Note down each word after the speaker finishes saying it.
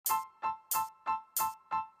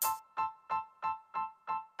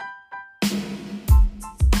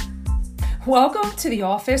Welcome to the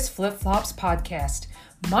Office Flip Flops podcast.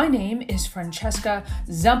 My name is Francesca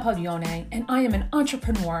Zampaglione, and I am an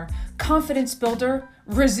entrepreneur, confidence builder,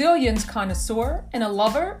 resilience connoisseur, and a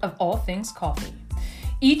lover of all things coffee.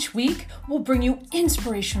 Each week, we'll bring you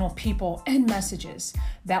inspirational people and messages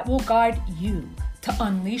that will guide you to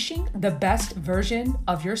unleashing the best version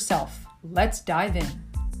of yourself. Let's dive in.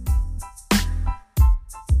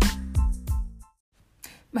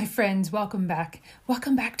 My friends, welcome back.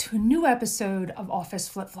 Welcome back to a new episode of Office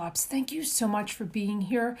Flip Flops. Thank you so much for being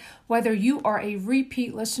here. Whether you are a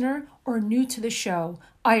repeat listener or new to the show,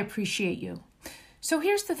 I appreciate you. So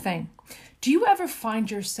here's the thing. Do you ever find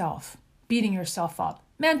yourself beating yourself up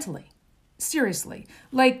mentally? Seriously.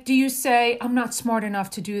 Like, do you say, I'm not smart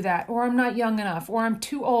enough to do that, or I'm not young enough, or I'm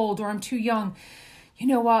too old, or I'm too young? You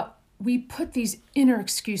know what? We put these inner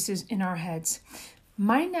excuses in our heads.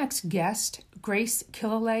 My next guest, Grace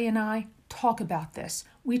Killalay, and I talk about this.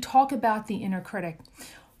 We talk about the inner critic.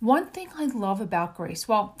 One thing I love about Grace,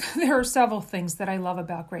 well, there are several things that I love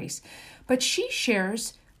about Grace, but she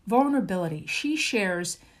shares vulnerability. She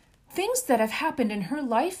shares things that have happened in her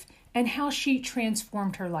life and how she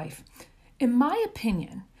transformed her life. In my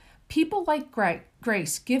opinion, people like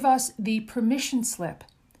Grace give us the permission slip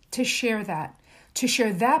to share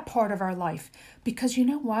that part of our life. Because you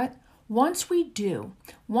know what? Once we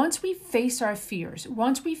face our fears,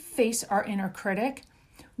 once we face our inner critic,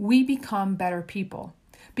 we become better people.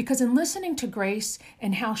 Because in listening to Grace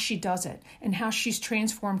and how she does it and how she's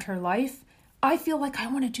transformed her life, I feel like I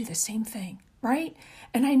want to do the same thing, right?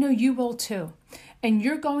 And I know you will too. And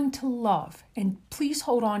you're going to love, and please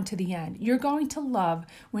hold on to the end, you're going to love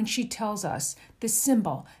when she tells us the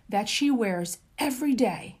symbol that she wears every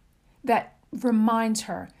day that reminds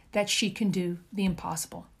her that she can do the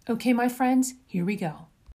impossible. Okay, my friends, here we go.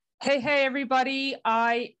 Hey, everybody.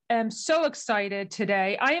 I am so excited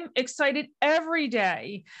today. I am excited every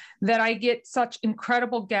day that I get such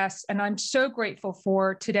incredible guests, and I'm so grateful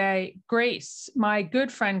for today. Grace, my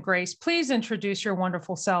good friend Grace, please introduce your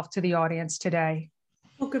wonderful self to the audience today.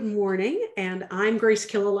 Well, good morning, and I'm Grace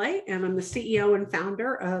Killalay, and I'm the CEO and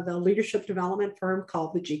founder of a leadership development firm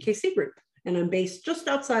called the GKC Group, and I'm based just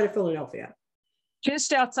outside of Philadelphia.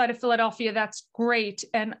 Just outside of Philadelphia. That's great.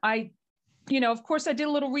 And of course, I did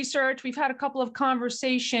a little research. We've had a couple of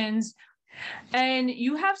conversations, and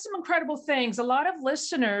you have some incredible things. A lot of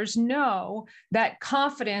listeners know that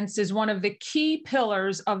confidence is one of the key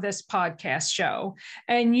pillars of this podcast show,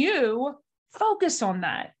 and you focus on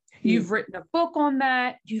that. You've written a book on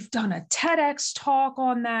that. You've done a TEDx talk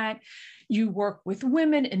on that. You work with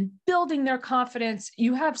women in building their confidence.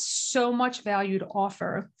 You have so much value to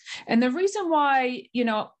offer. And the reason why,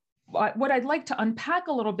 what I'd like to unpack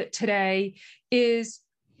a little bit today is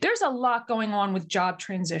there's a lot going on with job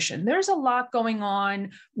transition. There's a lot going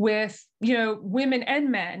on with, women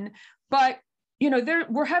and men, but,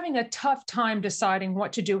 we're having a tough time deciding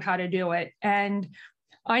what to do, how to do it. And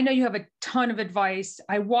I know you have a ton of advice.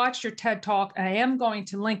 I watched your TED Talk, and I am going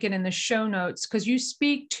to link it in the show notes because you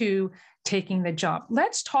speak to taking the jump.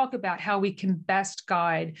 Let's talk about how we can best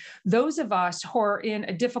guide those of us who are in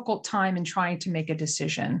a difficult time and trying to make a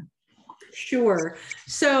decision. Sure.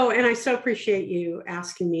 So, and I so appreciate you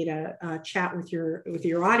asking me to chat with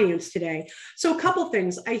your audience today. So, a couple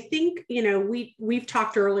things. I think we've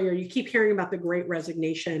talked earlier. You keep hearing about the Great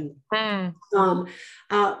Resignation. A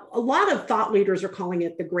lot of thought leaders are calling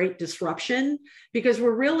it the Great Disruption because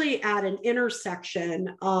we're really at an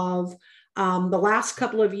intersection of the last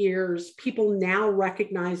couple of years, people now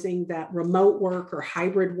recognizing that remote work or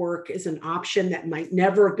hybrid work is an option that might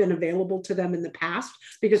never have been available to them in the past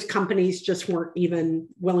because companies just weren't even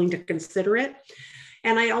willing to consider it.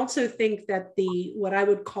 And I also think that what I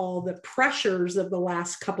would call the pressures of the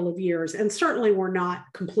last couple of years, and certainly we're not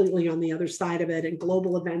completely on the other side of it, and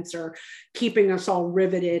global events are keeping us all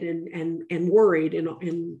riveted and worried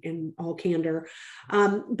in all candor.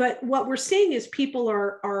 But what we're seeing is people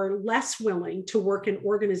are less willing to work in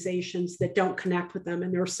organizations that don't connect with them.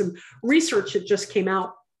 And there's some research that just came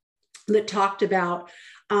out that talked about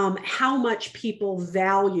how much people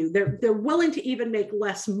value. They're willing to even make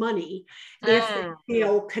less money if they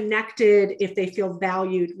feel connected, if they feel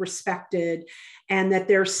valued, respected, and that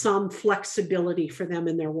there's some flexibility for them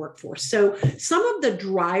in their workforce. So some of the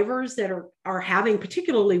drivers that are having,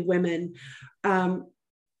 particularly women,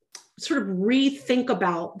 sort of rethink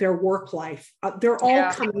about their work life. They're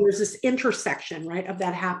all coming, there's this intersection, right, of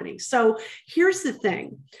that happening. So here's the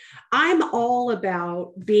thing. I'm all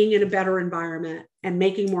about being in a better environment and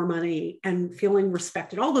making more money and feeling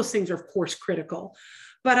respected. All those things are, of course, critical.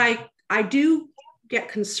 But I do get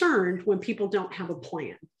concerned when people don't have a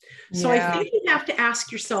plan. So I think you have to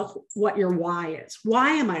ask yourself what your why is.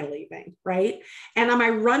 Why am I leaving, right? And am I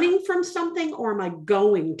running from something or am I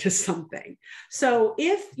going to something? So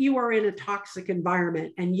if you are in a toxic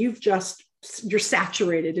environment and you're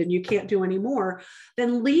saturated and you can't do any more,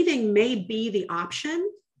 then leaving may be the option.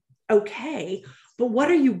 Okay, but what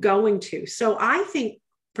are you going to? So I think,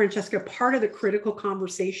 Francesca, part of the critical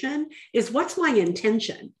conversation is what's my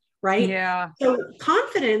intention, right? Yeah. So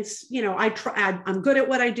confidence, I'm good at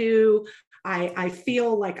what I do. I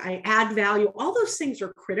feel like I add value. All those things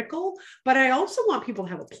are critical, but I also want people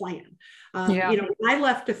to have a plan. When I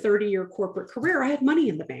left a 30-year corporate career, I had money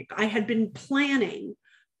in the bank. I had been planning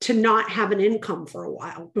to not have an income for a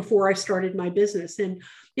while before I started my business. And,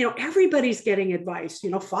 everybody's getting advice,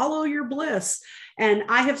 follow your bliss. And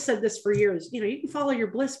I have said this for years, you can follow your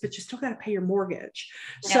bliss, but you still got to pay your mortgage.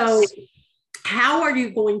 Yes. So how are you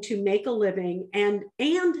going to make a living and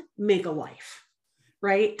make a life?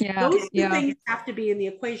 Right? Yeah. Those two things have to be in the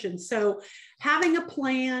equation. So having a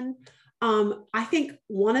plan, I think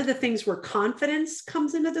one of the things where confidence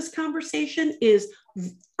comes into this conversation is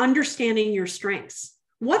understanding your strengths.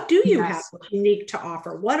 What do you have unique to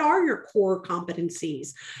offer? What are your core competencies?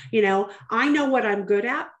 I know what I'm good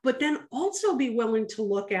at, but then also be willing to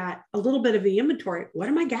look at a little bit of the inventory. What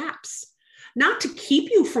are my gaps? Not to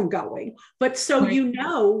keep you from going, but so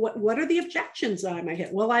what are the objections that I might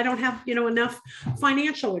hit? Well, I don't have, enough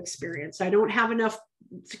financial experience. I don't have enough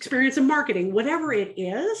experience in marketing, whatever it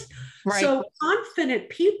is. Right. So confident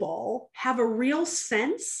people have a real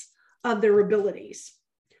sense of their abilities.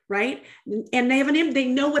 Right. And they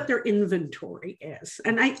know what their inventory is.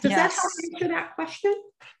 And does that help answer that question?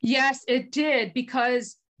 Yes, it did.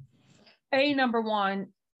 Because number one,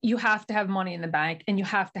 you have to have money in the bank and you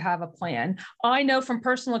have to have a plan. I know from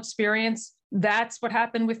personal experience, that's what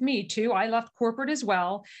happened with me too. I left corporate as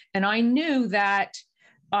well. And I knew that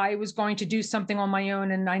I was going to do something on my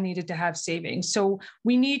own and I needed to have savings. So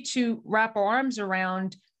we need to wrap our arms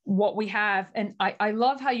around what we have. And I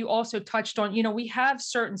love how you also touched on, we have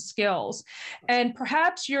certain skills and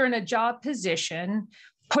perhaps you're in a job position,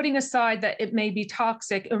 putting aside that it may be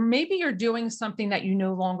toxic, or maybe you're doing something that you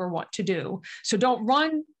no longer want to do. So don't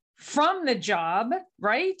run from the job,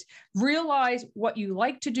 right? Realize what you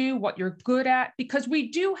like to do, what you're good at, because we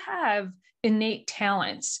do have innate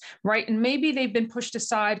talents, right? And maybe they've been pushed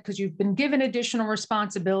aside because you've been given additional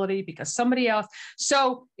responsibility because somebody else.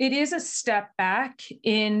 So it is a step back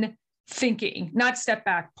in thinking, not step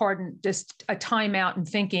back, pardon, just a timeout and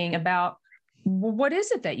thinking about what is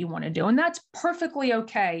it that you want to do? And that's perfectly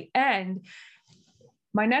okay. And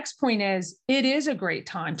my next point is, it is a great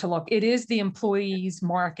time to look. It is the employees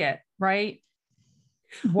market, right?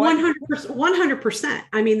 100%.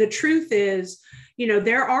 I mean, the truth is,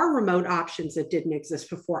 there are remote options that didn't exist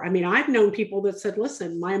before. I mean, I've known people that said,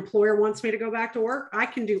 listen, my employer wants me to go back to work. I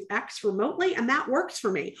can do X remotely and that works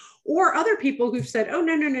for me. Or other people who've said, oh,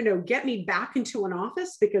 no, get me back into an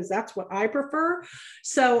office because that's what I prefer.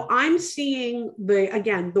 So I'm seeing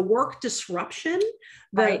the work disruption,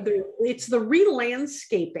 it's the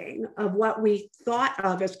re-landscaping of what we thought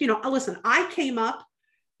of as, listen, I came up,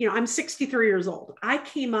 I'm 63 years old. I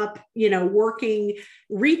came up, working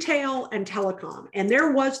retail and telecom, and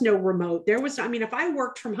there was no remote. If I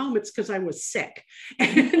worked from home, it's because I was sick.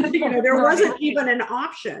 And, there wasn't even an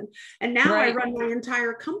option. And now I run my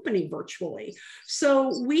entire company virtually.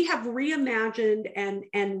 So we have reimagined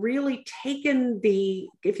and really taken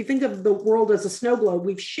if you think of the world as a snow globe,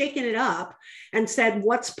 we've shaken it up and said,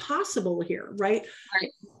 what's possible here, right?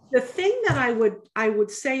 The thing that I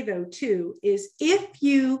would say though too is if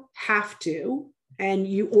you have to, and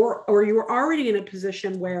you or you're already in a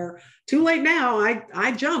position where too late now,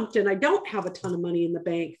 I jumped and I don't have a ton of money in the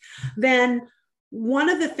bank, then one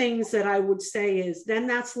of the things that I would say is then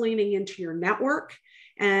that's leaning into your network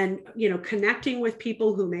and connecting with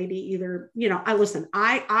people who maybe either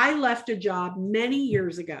I left a job many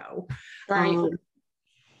years ago. Right.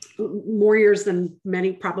 More years than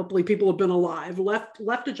many probably people have been alive,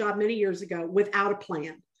 left a job many years ago without a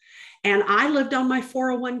plan. And I lived on my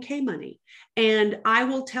 401k money. And I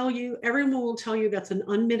will tell you, everyone will tell you that's an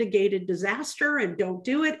unmitigated disaster and don't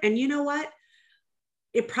do it. And you know what?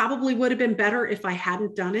 It probably would have been better if I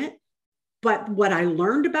hadn't done it. But what I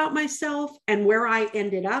learned about myself and where I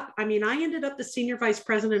ended up, I ended up the senior vice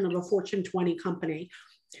president of a Fortune 20 company.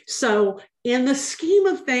 So in the scheme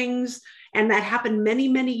of things, and that happened many,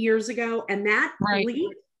 many years ago. And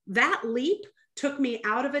that leap took me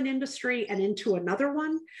out of an industry and into another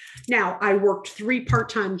one. Now, I worked 3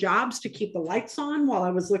 part-time jobs to keep the lights on while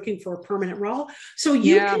I was looking for a permanent role. So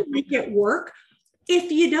you can make it work. If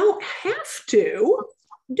you don't have to,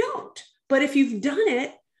 don't. But if you've done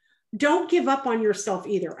it, don't give up on yourself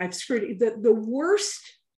either. I've screwed it. The worst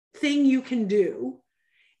thing you can do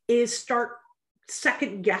is start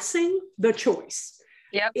second guessing the choice.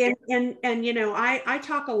 Yep. And you know, I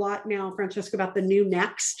talk a lot now, Francesca, about the new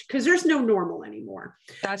next, because there's no normal anymore.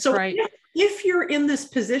 That's so right. If you're in this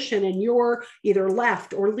position and you're either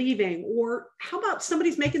left or leaving, or how about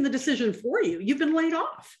somebody's making the decision for you? You've been laid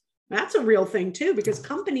off. That's a real thing too, because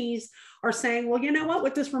companies are saying, well, you know what,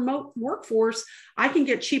 with this remote workforce, I can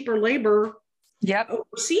get cheaper labor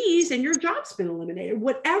overseas and your job's been eliminated.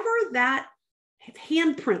 Whatever that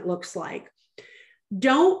handprint looks like,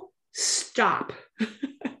 don't stop.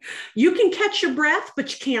 You can catch your breath,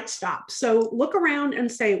 but you can't stop. So look around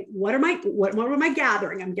and say, what am I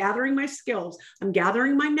gathering? I'm gathering my skills. I'm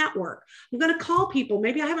gathering my network. I'm going to call people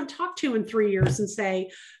maybe I haven't talked to in 3 years and say,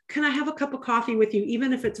 can I have a cup of coffee with you,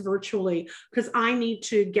 even if it's virtually, because I need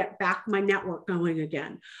to get back my network going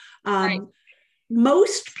again. Right.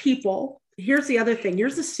 Most people, here's the other thing.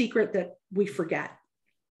 Here's the secret that we forget.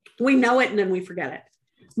 We know it and then we forget it.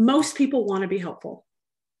 Most people want to be helpful.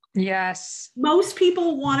 Yes. Most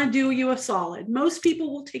people want to do you a solid. Most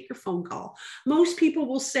people will take your phone call. Most people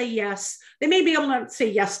will say yes. They may be able to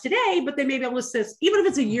say yes today, but they may be able to say, even if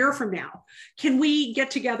it's a year from now, can we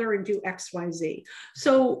get together and do X, Y, Z?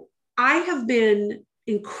 So I have been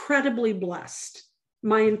incredibly blessed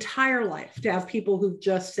my entire life to have people who've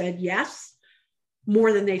just said yes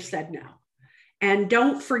more than they've said no. And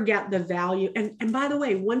don't forget the value. And by the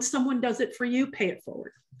way, once someone does it for you, pay it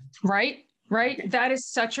forward. Right. Right. That is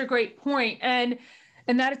such a great point. And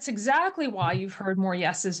that it's exactly why you've heard more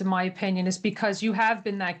yeses, in my opinion, is because you have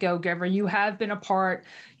been that go-giver. You have been a part.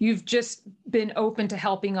 You've just been open to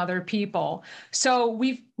helping other people. So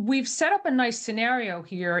we've set up a nice scenario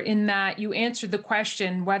here in that you answered the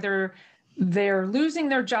question, whether they're losing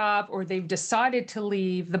their job or they've decided to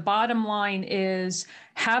leave. The bottom line is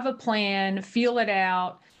have a plan, feel it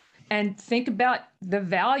out, and think about the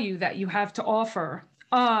value that you have to offer.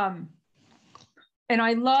 And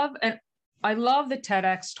I love the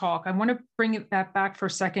TEDx talk. I want to bring that back for a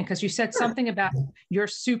second, because you said something about your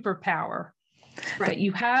superpower, right? That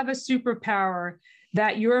you have a superpower,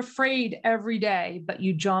 that you're afraid every day, but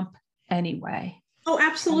you jump anyway. Oh,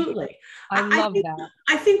 absolutely. I love that.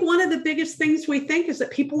 I think one of the biggest things we think is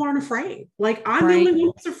that people aren't afraid. Like, I'm the only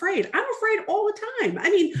one who's afraid. I'm afraid all the time. I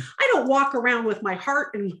mean, I don't walk around with my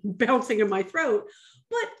heart and bouncing in my throat,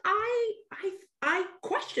 but I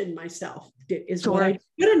question myself. Is what I do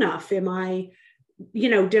good enough? Am I,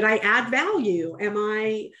 did I add value?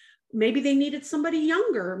 Maybe they needed somebody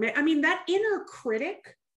younger. I mean, that inner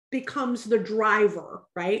critic becomes the driver,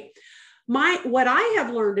 right? What I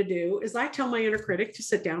have learned to do is I tell my inner critic to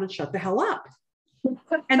sit down and shut the hell up.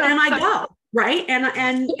 And then I go, right?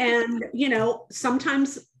 And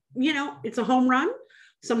sometimes, it's a home run.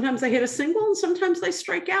 Sometimes I hit a single and sometimes I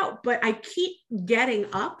strike out, but I keep getting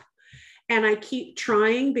up. And I keep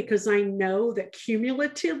trying because I know that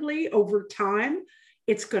cumulatively over time,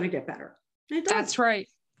 it's going to get better. That's right.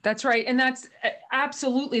 That's right. And that's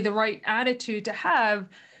absolutely the right attitude to have.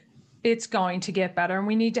 It's going to get better. And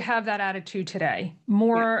we need to have that attitude today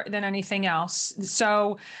more than anything else.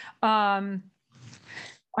 So I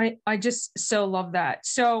just so love that.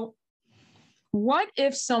 So what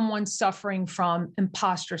if someone's suffering from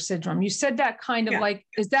imposter syndrome? You said that kind of like,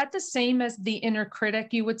 is that the same as the inner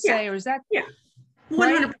critic, you would say, or is that? Yeah.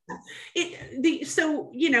 100%.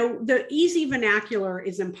 The easy vernacular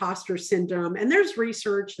is imposter syndrome. And there's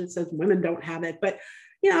research that says women don't have it, but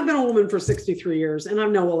I've been a woman for 63 years and I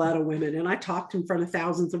know a lot of women and I talked in front of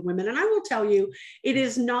thousands of women. And I will tell you, it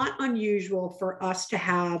is not unusual for us to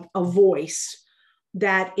have a voice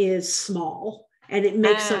that is small. And it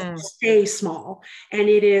makes us stay small. And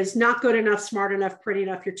it is not good enough, smart enough, pretty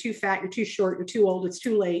enough. You're too fat, you're too short, you're too old, it's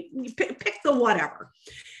too late. You pick the whatever.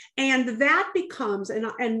 And that becomes, and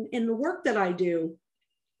in the work that I do,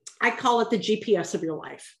 I call it the GPS of your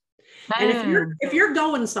life. And if you're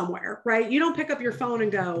going somewhere, right, you don't pick up your phone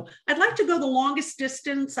and go, I'd like to go the longest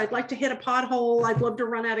distance. I'd like to hit a pothole. I'd love to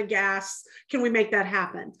run out of gas. Can we make that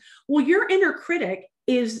happen? Well, your inner critic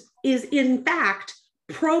is in fact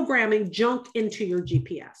programming junk into your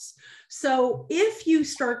GPS. So if you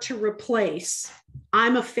start to replace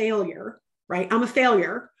I'm a failure, right? I'm a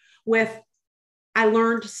failure with I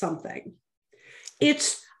learned something.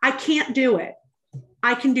 It's I can't do it.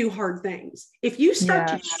 I can do hard things. If you start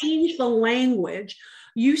to change the language,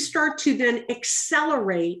 you start to then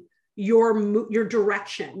accelerate your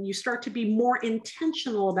direction. You start to be more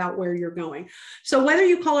intentional about where you're going. So whether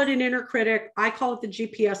you call it an inner critic, I call it the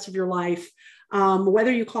GPS of your life.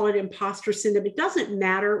 whether you call it imposter syndrome, it doesn't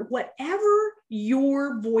matter. Whatever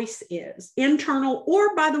your voice is, internal,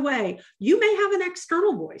 or by the way, you may have an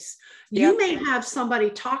external voice. You may have somebody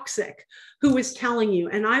toxic who is telling you,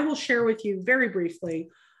 and I will share with you very briefly.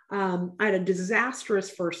 I had a disastrous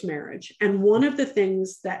first marriage. And one of the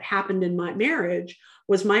things that happened in my marriage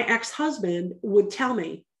was my ex-husband would tell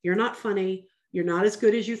me, you're not funny. You're not as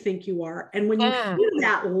good as you think you are. And when you hear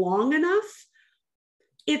that long enough,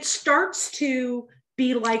 it starts to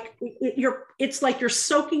be like it's like you're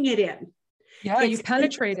soaking it in. Yeah, you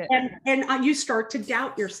penetrate it. And you start to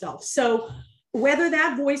doubt yourself. So whether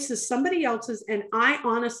that voice is somebody else's, and I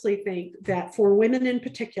honestly think that for women in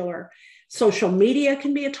particular, social media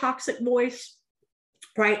can be a toxic voice,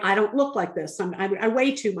 right? I don't look like this. I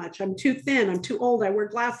weigh too much. I'm too thin. I'm too old. I wear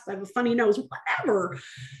glasses. I have a funny nose, whatever.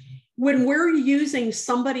 When we're using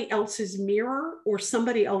somebody else's mirror or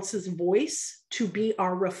somebody else's voice to be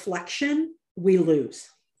our reflection, we lose.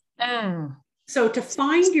 So to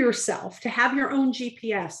find yourself, to have your own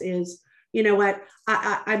GPS is, you know what,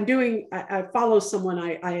 I follow someone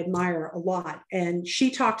I admire a lot, and she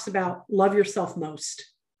talks about love yourself most.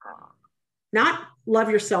 Not love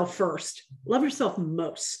yourself first, love yourself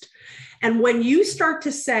most. And when you start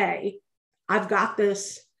to say, I've got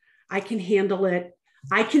this, I can handle it,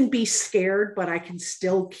 I can be scared, but I can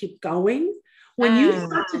still keep going. When you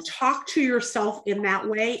start to talk to yourself in that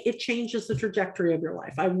way, it changes the trajectory of your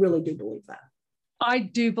life. I really do believe that. I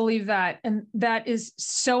do believe that. And that is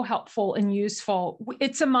so helpful and useful.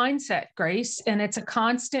 It's a mindset, Grace, and it's a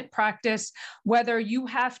constant practice, whether you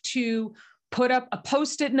have to put up a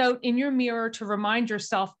Post-it note in your mirror to remind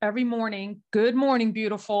yourself every morning, good morning,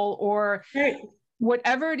 beautiful, or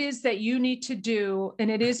whatever it is that you need to do.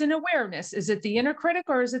 And it is an awareness. Is it the inner critic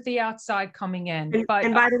or is it the outside coming in? And by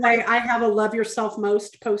the way, I have a love yourself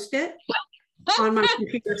most Post-it on my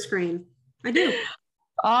computer screen. I do.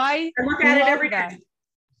 I look at it every day.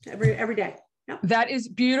 Every day. Yep. That is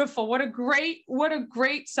beautiful. What a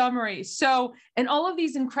great summary. So, and all of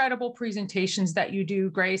these incredible presentations that you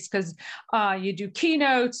do, Grace, because you do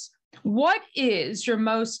keynotes. What is your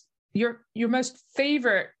most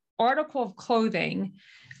favorite article of clothing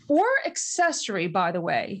or accessory, by the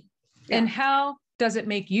way, and how does it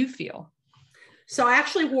make you feel? So I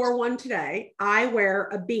actually wore one today. I wear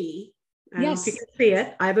a bee. I don't know if you can see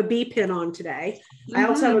it. I have a bee pin on today. I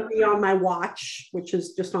also have a bee on my watch, which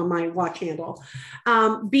is just on my watch handle.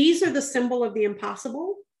 Bees are the symbol of the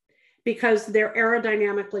impossible because they're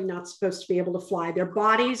aerodynamically not supposed to be able to fly. Their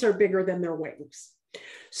bodies are bigger than their wings.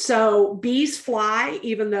 So bees fly,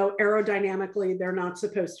 even though aerodynamically they're not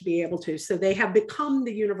supposed to be able to. So they have become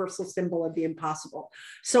the universal symbol of the impossible.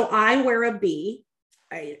 So I wear a bee.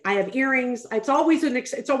 I have earrings. It's always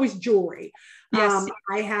jewelry. Yes.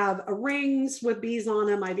 I have rings with bees on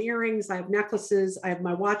them. I have earrings. I have necklaces. I have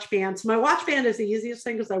my watch bands. My watch band is the easiest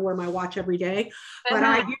thing because I wear my watch every day. But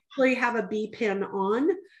I usually have a bee pin on,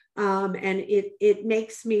 and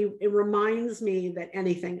it reminds me that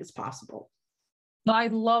anything is possible. I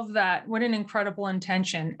love that. What an incredible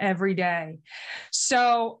intention every day.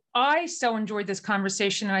 So I so enjoyed this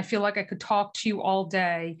conversation, and I feel like I could talk to you all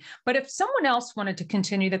day. But if someone else wanted to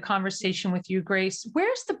continue the conversation with you, Grace,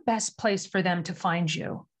 where's the best place for them to find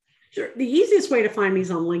you? Sure. The easiest way to find me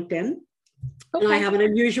is on LinkedIn. Okay. And I have an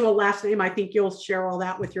unusual last name. I think you'll share all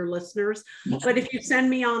that with your listeners. But if you send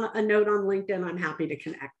me on a note on LinkedIn, I'm happy to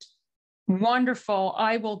connect. Wonderful.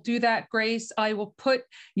 I will do that, Grace. I will put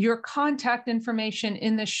your contact information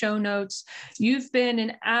in the show notes. You've been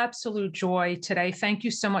an absolute joy today. Thank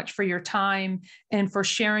you so much for your time and for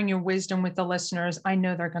sharing your wisdom with the listeners. I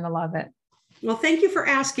know they're going to love it. Well, thank you for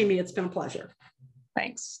asking me. It's been a pleasure.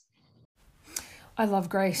 Thanks. I love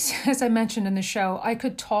Grace. As I mentioned in the show, I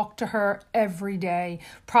could talk to her every day,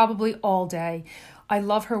 probably all day. I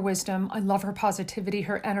love her wisdom. I love her positivity,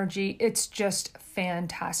 her energy. It's just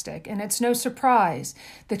fantastic. And it's no surprise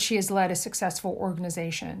that she has led a successful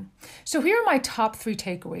organization. So here are my top 3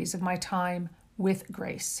 takeaways of my time with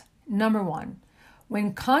Grace. Number 1,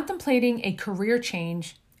 when contemplating a career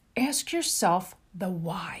change, ask yourself the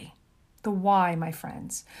why. The why, my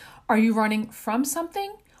friends. Are you running from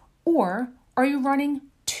something or are you running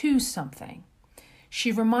to something?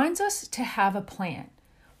 She reminds us to have a plan.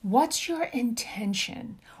 What's your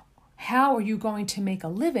intention? How are you going to make a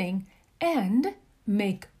living and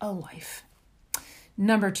make a life?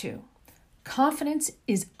 Number 2, confidence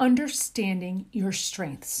is understanding your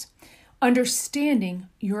strengths, understanding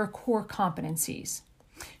your core competencies.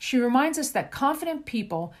 She reminds us that confident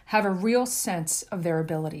people have a real sense of their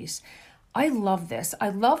abilities. I love this. I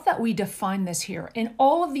love that we define this here. In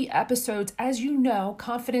all of the episodes, as you know,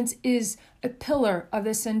 confidence is a pillar of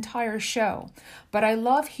this entire show. But I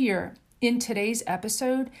love here in today's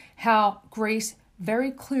episode how Grace very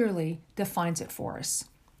clearly defines it for us.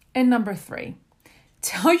 And number 3,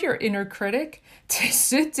 tell your inner critic to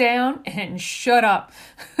sit down and shut up.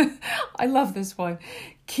 I love this one.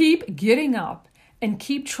 Keep getting up and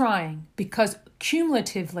keep trying, because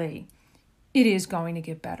cumulatively, it is going to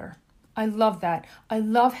get better. I love that. I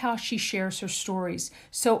love how she shares her stories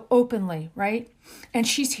so openly, right? And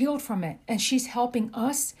she's healed from it, and she's helping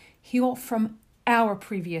us heal from our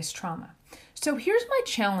previous trauma. So here's my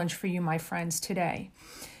challenge for you, my friends, today.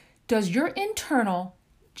 Does your internal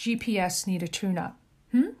GPS need a tune-up?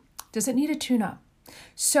 Does it need a tune-up?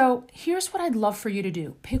 So here's what I'd love for you to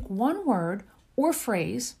do. Pick one word or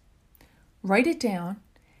phrase, write it down,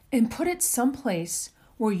 and put it someplace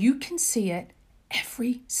where you can see it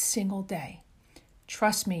every single day.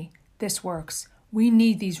 Trust me, this works. We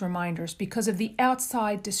need these reminders because of the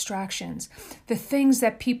outside distractions, the things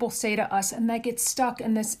that people say to us and that get stuck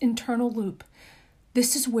in this internal loop.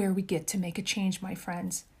 This is where we get to make a change, my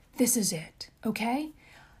friends. This is it, okay?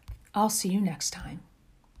 I'll see you next time.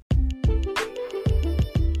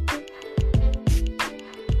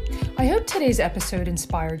 I hope today's episode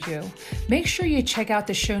inspired you. Make sure you check out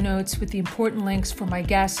the show notes with the important links for my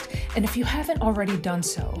guest, and if you haven't already done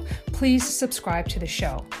so, please subscribe to the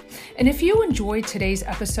show. And if you enjoyed today's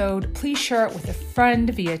episode, please share it with a friend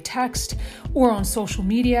via text or on social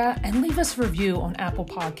media, and leave us a review on Apple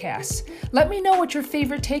Podcasts. Let me know what your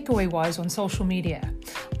favorite takeaway was on social media.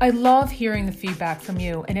 I love hearing the feedback from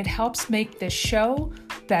you, and it helps make this show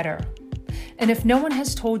better. And if no one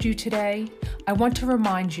has told you today, I want to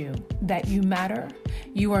remind you that you matter,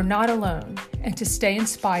 you are not alone, and to stay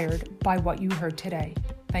inspired by what you heard today.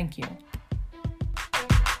 Thank you.